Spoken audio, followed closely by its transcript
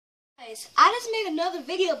Guys, I just made another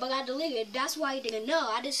video but I deleted it. That's why you didn't know.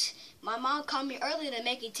 My mom called me earlier to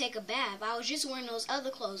make me take a bath. I was just wearing those other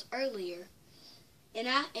clothes earlier. And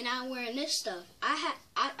I'm wearing this stuff. I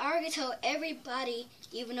already told everybody,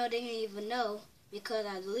 even though they didn't even know because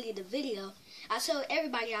I deleted the video. I told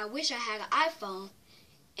everybody I wish I had an iPhone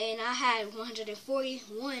and I had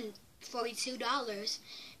 $42,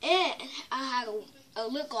 and I had a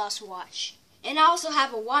lip gloss watch. And I also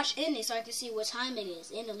have a watch in it so I can see what time it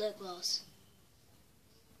is in the lip gloss.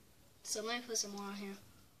 So let me put some more on here.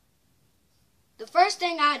 The first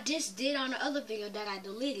thing I just did on the other video that I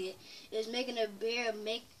deleted is making the bear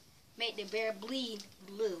make the bear bleed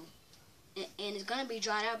blue. And it's gonna be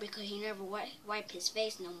dried out because he never wiped his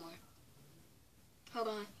face no more. Hold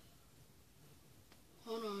on.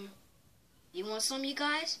 Hold on. You want some, you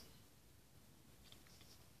guys?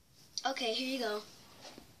 Okay, here you go.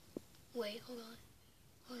 Wait, hold on.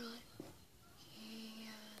 Hold on.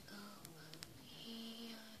 Here I go.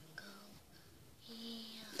 Here I go.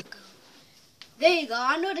 Here I go. There you go.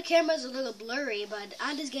 I know the camera's a little blurry, but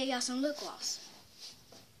I just gave y'all some lip gloss.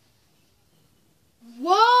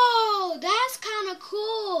 Whoa, that's kind of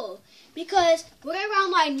cool. Because whenever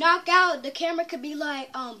I'm like knocked out, the camera could be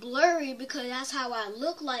like blurry because that's how I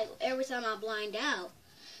look like every time I blind out.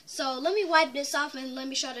 So let me wipe this off and let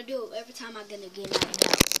me try to do it every time I'm gonna get knocked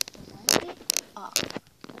out.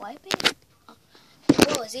 Wipe it.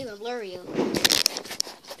 Whoa, it's even blurrier.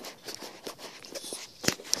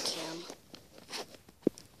 Cam.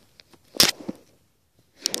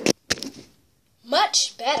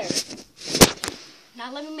 Much better.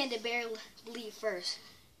 Now let me make the bear bleed first.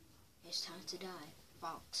 It's time to die,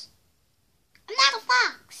 fox. I'm not a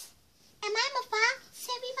fox. Am I a fox,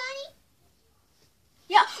 everybody?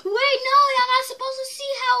 Yeah. Wait, no, y'all not supposed to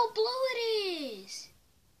see how blue it is.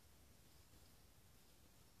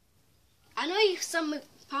 I know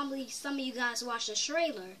probably some of you guys watched the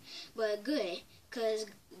trailer, but good, cause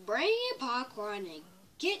bring your popcorn and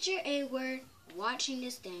get your A-word watching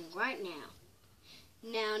this thing right now.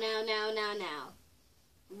 Now.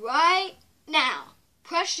 Right now.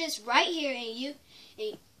 Press this right here and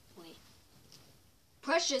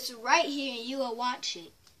press this right here and you will watch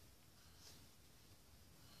it.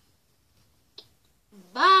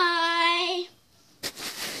 Bye.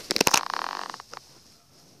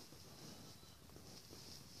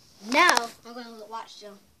 Now I'm gonna watch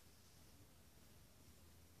them.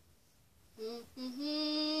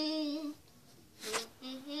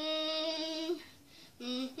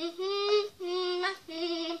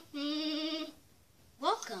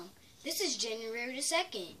 Welcome. This is January the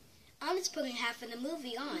 2nd. I'm just putting half of the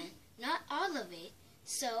movie on, not all of it.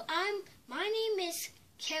 So my name is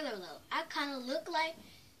Caleb. I kind of look like.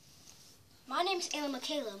 My name is Anna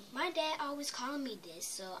McCaleb. My dad always called me this,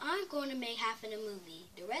 so I'm going to make half of the movie.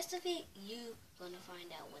 The rest of it, you're going to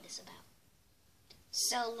find out what it's about.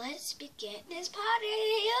 So let's begin this party.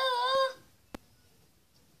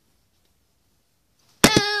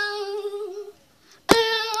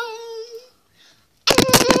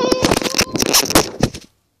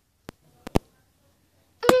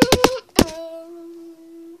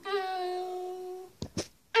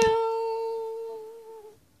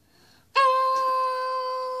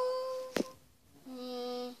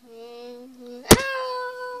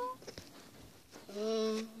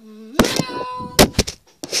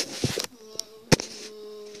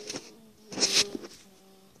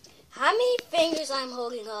 How many fingers I'm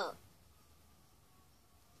holding up?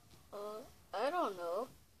 I don't know.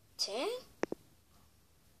 10?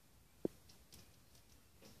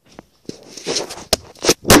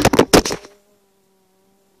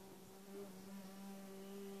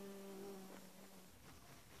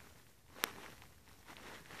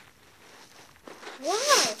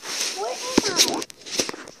 Wow, where am I?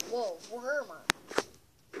 Whoa, where am I?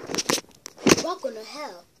 Welcome to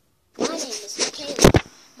hell. My name is Michaela.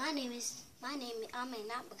 I mean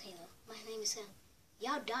not Michaela. My name is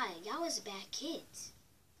y'all died. Y'all was bad kids.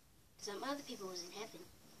 Some other people was in heaven.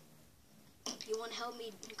 You want to help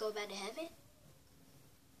me go back to heaven?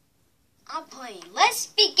 I'm playing. Let's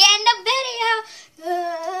begin the video.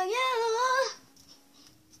 Yeah.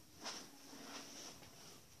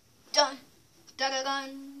 Dun, dun, dun,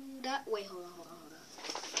 dun, dun. Wait, hold on.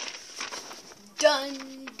 Dun,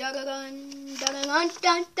 dun, dun, dun, dun, dun,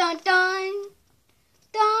 dun, dun, dun.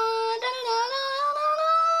 Dun, dun, dun, dun, dun, dun.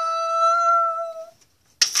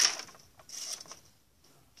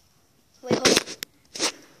 Wait, hold on.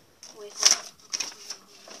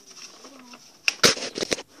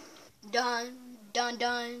 Dun, dun,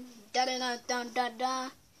 dun, dun, dun, dun, dun,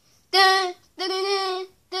 dun. Dun, dun, dun,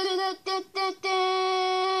 dun, dun, dun, dun, dun,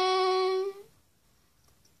 dun.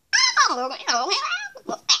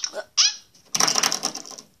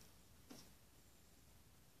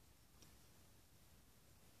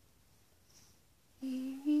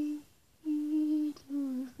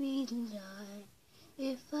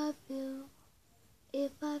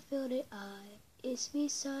 If I feel that it's be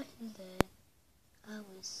something that I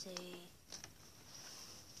would say.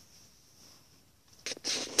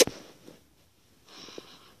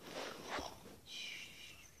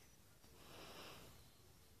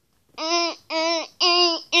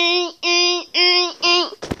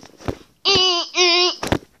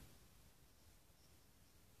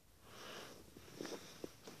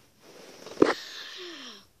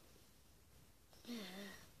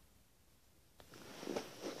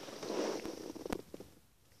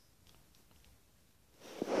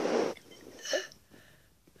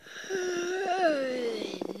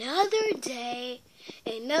 Another day,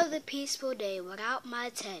 another peaceful day without my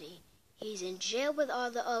Teddy. He's in jail with all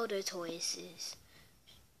the older toys.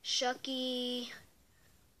 Chucky,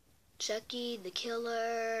 the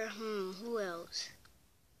killer, who else?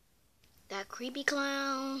 That creepy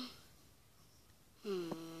clown.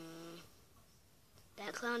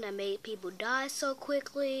 That clown that made people die so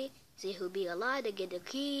quickly. See who'd be alive to get the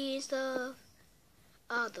key and stuff.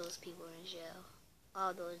 All those people are in jail.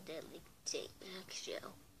 All those deadly things in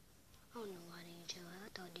jail. I don't know why they're in jail. I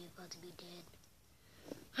thought they were about to be dead.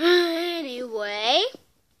 Anyway,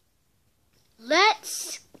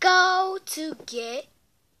 let's go to get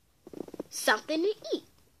something to eat.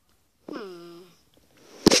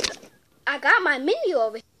 I got my menu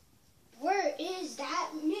over here. Where is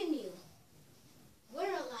that menu? When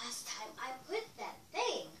the last time I put that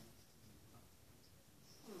thing?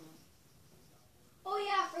 Oh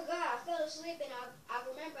yeah, I forgot. I fell asleep and I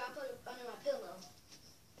remember I put it under my pillow.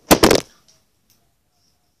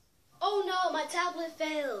 Oh no, my tablet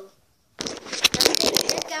fell. That scared the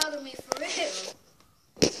heck out of me for real.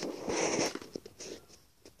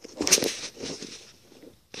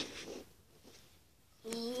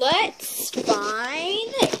 Let's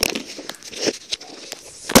find it.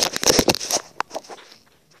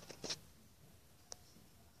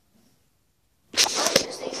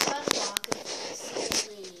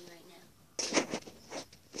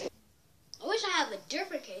 I wish I have a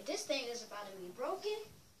different case. This thing is about to be broken.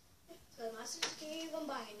 Because my sister can't even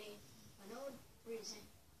buy it for no reason.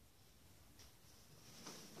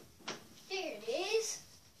 Here it is.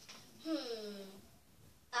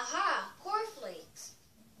 Aha, cornflakes.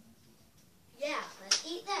 Yeah, let's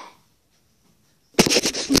eat that.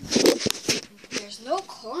 There's no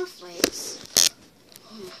cornflakes.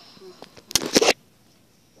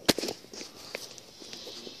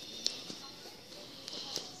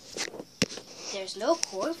 There's no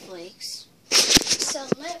cornflakes. So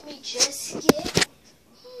let me just get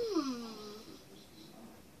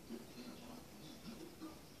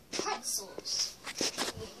pretzels.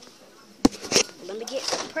 Let me get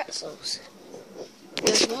some pretzels.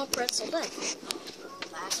 There's one pretzel left.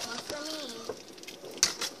 Last one for me.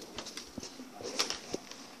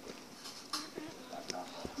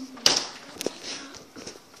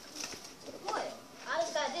 What? I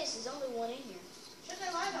just got this. There's only one in here. Shut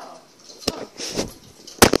that light off.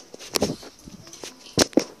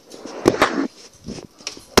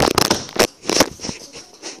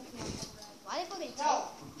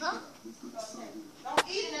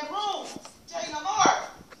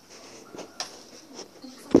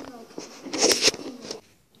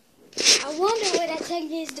 I wonder what that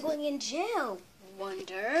technique is doing in jail.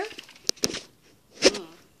 Wonder.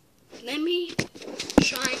 Let me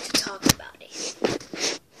try to talk about it.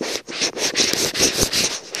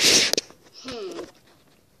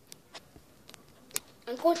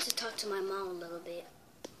 I'm going to talk to my mom a little bit.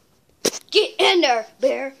 Get in there,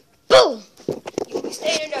 bear. Boom! You'll be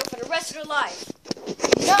staying in there for the rest of your life.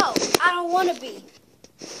 No, I don't want to be.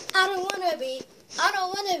 I don't want to be. I don't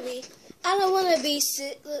want to be. I don't want to be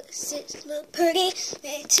sit, look pretty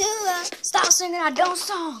to stop singing our dumb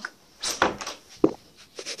song.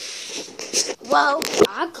 Well,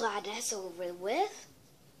 I'm glad that's over with.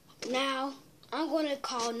 Now, I'm going to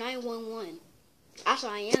call 911.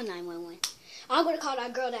 Actually, I am 911. I'm going to call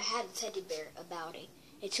that girl that had the teddy bear about it.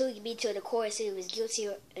 Until you be to the court see if it's guilty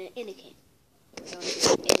or innocent.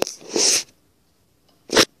 Innocent.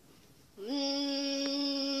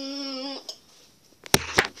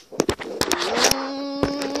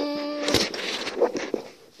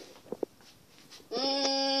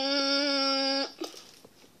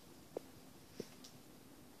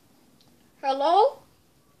 Hello?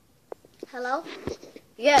 Hello?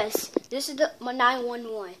 Yes, this is my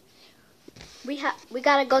 911. We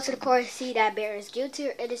gotta go to the court to see that bear is guilty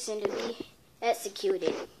or innocent to be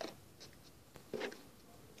executed.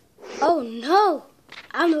 Oh no!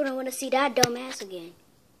 I don't want to see that dumbass again.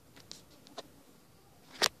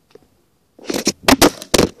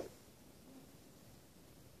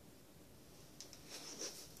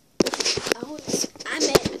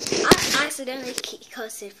 I accidentally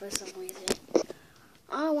cussed it for some reason.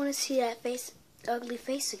 I don't want to see that ugly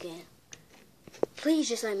face again. Please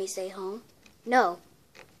just let me stay home. No.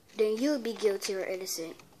 Then you'll be guilty or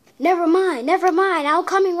innocent. Never mind. I'm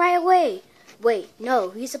coming right away. Wait,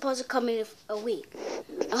 no. He's supposed to come in a week.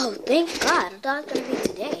 Oh, thank God. I thought it was going to be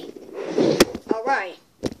today. Alright.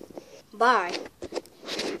 Bye.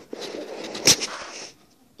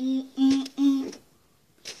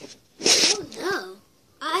 Oh no.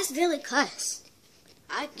 I accidentally cussed.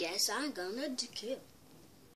 I guess I'm gonna kill.